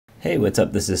Hey, what's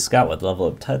up? This is Scott with Level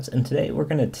Up Tuts, and today we're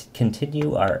going to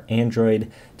continue our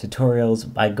Android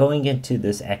tutorials by going into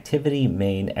this activity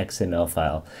main XML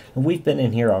file. And we've been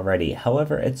in here already,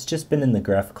 however, it's just been in the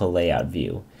graphical layout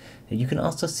view. And you can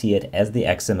also see it as the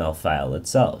XML file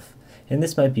itself. And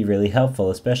this might be really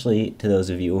helpful, especially to those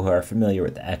of you who are familiar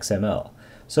with XML.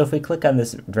 So if we click on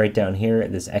this right down here,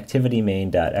 this activity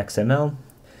main.xml,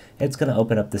 it's going to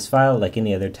open up this file like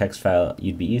any other text file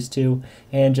you'd be used to,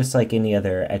 and just like any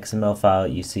other XML file,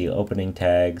 you see opening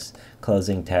tags,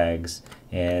 closing tags,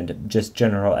 and just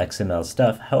general XML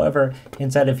stuff. However,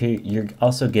 inside of here, you're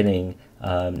also getting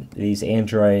these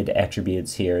Android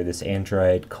attributes here, this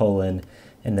Android colon,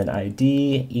 and then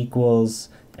ID equals,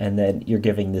 and then you're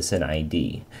giving this an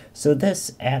ID. So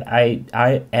this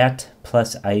at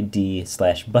plus ID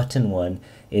slash button 1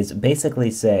 is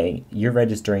basically saying you're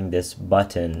registering this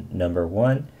button number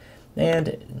 1,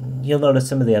 and you'll notice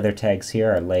some of the other tags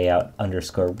here are layout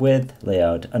underscore width,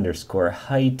 layout underscore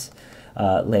height,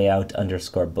 layout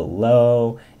underscore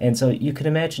below, and so you can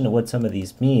imagine what some of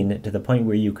these mean to the point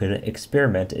where you could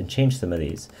experiment and change some of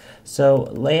these. So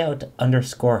layout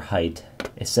underscore height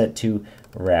is set to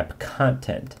wrap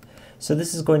content. So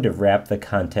this is going to wrap the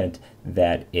content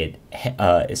that it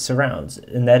surrounds,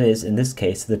 and that is, in this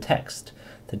case, the text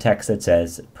that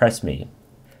says, press me.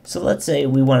 So let's say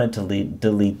we wanted to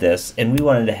delete this, and we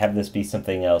wanted to have this be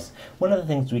something else. One of the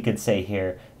things we could say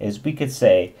here is we could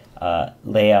say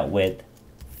layout width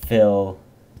fill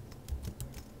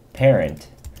parent.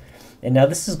 And now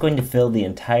this is going to fill the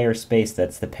entire space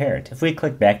that's the parent. If we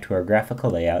click back to our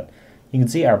graphical layout, you can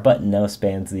see our button now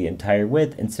spans the entire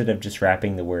width instead of just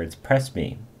wrapping the words press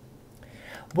me.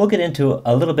 We'll get into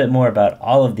a little bit more about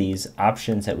all of these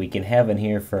options that we can have in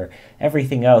here for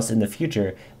everything else in the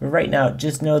future, but right now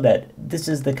just know that this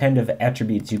is the kind of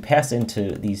attributes you pass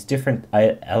into these different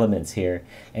elements here,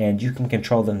 and you can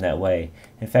control them that way.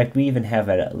 In fact, we even have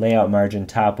a layout margin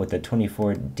top with a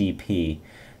 24 dp,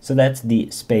 so that's the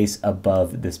space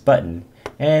above this button,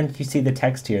 and you see the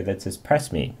text here that says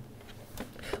press me.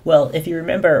 Well, if you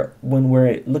remember when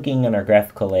we're looking on our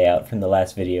graphical layout from the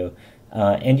last video,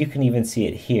 and you can even see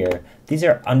it here, these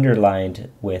are underlined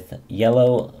with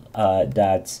yellow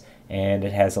dots, and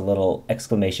it has a little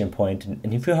exclamation point,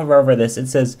 and if you hover over this, it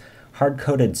says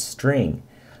hard-coded string.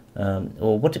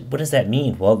 Well, what does that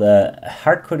mean? Well, the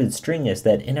hard-coded string is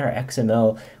that in our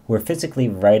XML, we're physically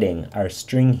writing our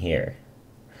string here.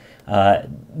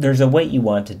 There's a way you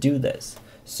want to do this.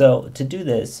 So to do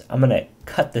this, I'm going to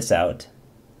cut this out,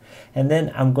 and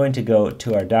then I'm going to go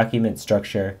to our document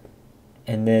structure,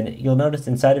 and then you'll notice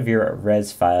inside of your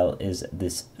res file is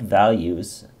this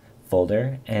values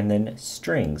folder and then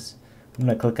strings. I'm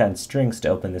going to click on strings to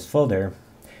open this folder,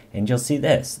 and you'll see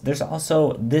this. There's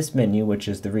also this menu, which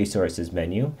is the resources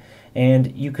menu,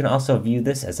 and you can also view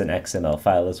this as an XML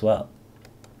file as well.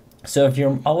 So if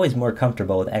you're always more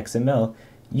comfortable with XML,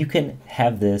 you can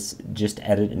have this just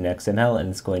edit in XML and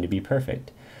it's going to be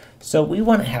perfect. So we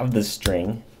want to have this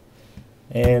string,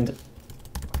 and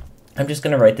I'm just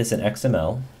going to write this in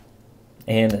XML,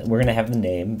 and we're going to have the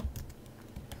name.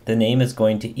 The name is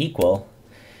going to equal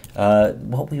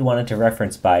what we want it to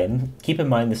reference by. And keep in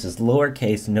mind this is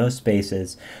lowercase, no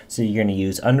spaces, so you're going to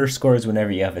use underscores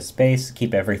whenever you have a space,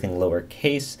 keep everything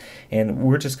lowercase, and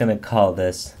we're just going to call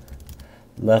this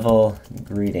level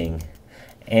greeting.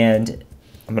 And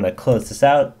I'm going to close this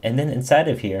out, and then inside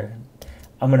of here,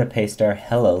 I'm going to paste our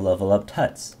hello level up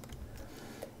tuts.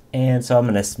 And so I'm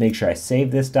going to make sure I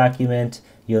save this document.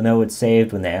 You'll know it's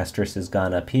saved when the asterisk has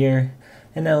gone up here.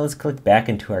 And now let's click back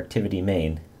into our activity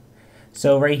main.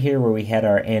 So right here where we had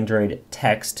our Android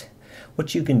text,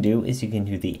 what you can do is you can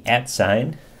do the @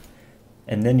 sign,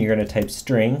 and then you're going to type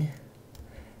string,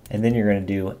 and then you're going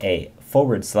to do a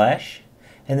 /,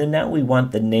 and then now we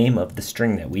want the name of the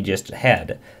string that we just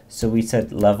had. So we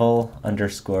said level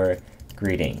underscore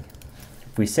greeting.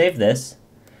 If we save this,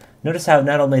 notice how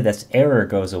not only this error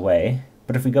goes away,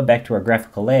 but if we go back to our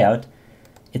graphical layout,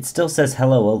 it still says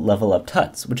hello level up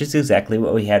tuts, which is exactly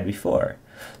what we had before.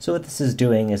 So what this is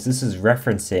doing is this is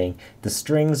referencing the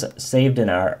strings saved in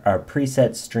our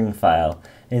preset string file.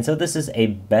 And so this is a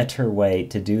better way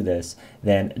to do this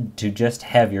than to just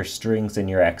have your strings in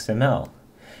your XML.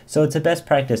 So it's a best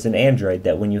practice in Android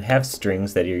that when you have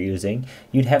strings that you're using,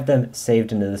 you'd have them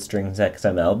saved into the strings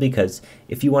XML, because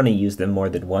if you want to use them more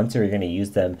than once, or you're going to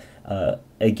use them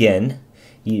again,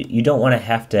 you don't want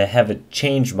to have it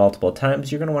change multiple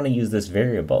times. You're going to want to use this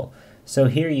variable. So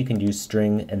here you can use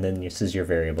string, and then this is your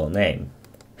variable name.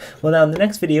 Well, now in the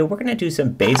next video, we're going to do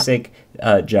some basic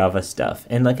Java stuff.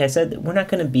 And like I said, we're not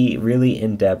going to be really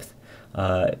in depth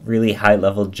really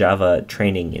high-level Java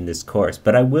training in this course,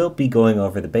 but I will be going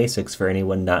over the basics for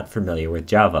anyone not familiar with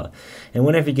Java. And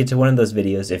whenever you get to one of those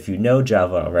videos, if you know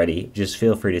Java already, just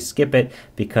feel free to skip it,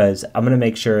 because I'm going to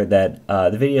make sure that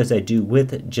the videos I do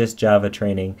with just Java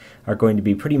training are going to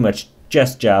be pretty much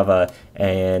just Java,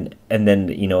 and then,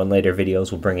 you know, in later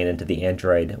videos we'll bring it into the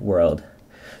Android world.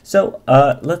 So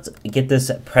let's get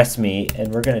this press me,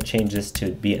 and we're going to change this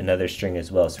to be another string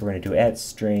as well. So we're going to do add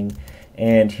string,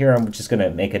 and here I'm just going to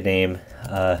make a name.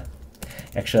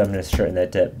 Actually, I'm going to shorten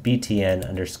that to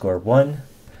btn_1.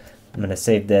 I'm going to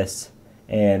save this,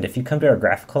 and if you come to our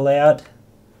graphical layout,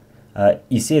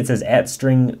 you see it says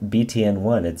 @string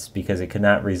btn1. It's because it could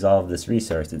not resolve this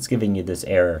resource. It's giving you this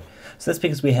error. So that's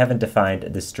because we haven't defined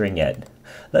the string yet.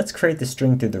 Let's create the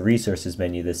string through the resources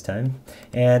menu this time.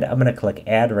 And I'm going to click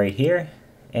add right here.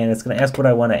 And it's going to ask what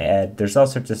I want to add. There's all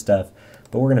sorts of stuff,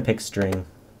 but we're going to pick string.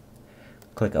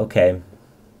 Click OK.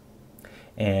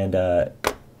 And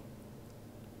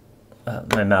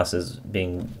my mouse is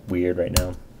being weird right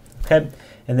now. Okay.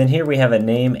 And then here we have a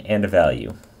name and a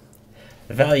value.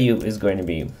 The value is going to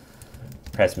be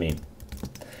press me,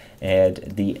 and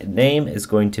the name is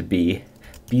going to be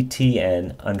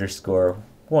btn_1.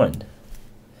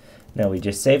 Now we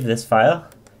just save this file,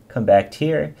 come back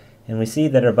here, and we see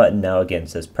that our button now again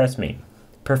says press me.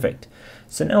 Perfect.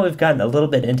 So now we've gotten a little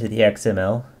bit into the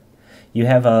XML. You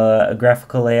have a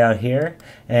graphical layout here,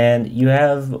 and you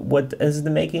have what is the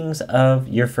makings of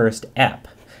your first app.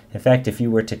 In fact, if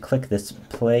you were to click this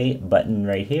play button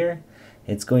right here,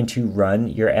 it's going to run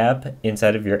your app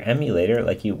inside of your emulator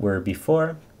like you were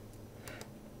before.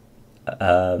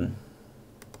 If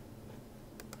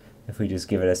we just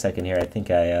give it a second here, I think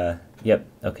yep,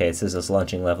 okay, it says it's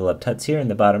launching level up tuts here in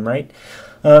the bottom right.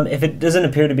 If it doesn't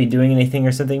appear to be doing anything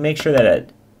or something, make sure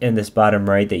that in this bottom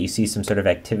right that you see some sort of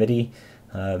activity.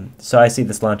 So I see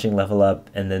this launching level up,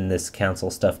 and then this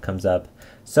cancel stuff comes up.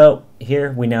 So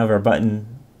here we now have our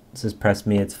button. It says press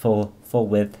me, it's full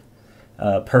width.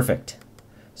 Perfect.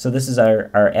 So this is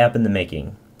our app in the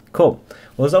making. Cool.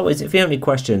 Well, as always, if you have any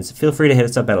questions, feel free to hit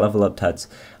us up at Level Up Tuts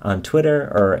on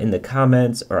Twitter or in the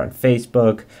comments or on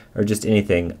Facebook or just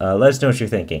anything. Let us know what you're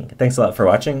thinking. Thanks a lot for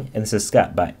watching, and this is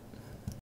Scott. Bye.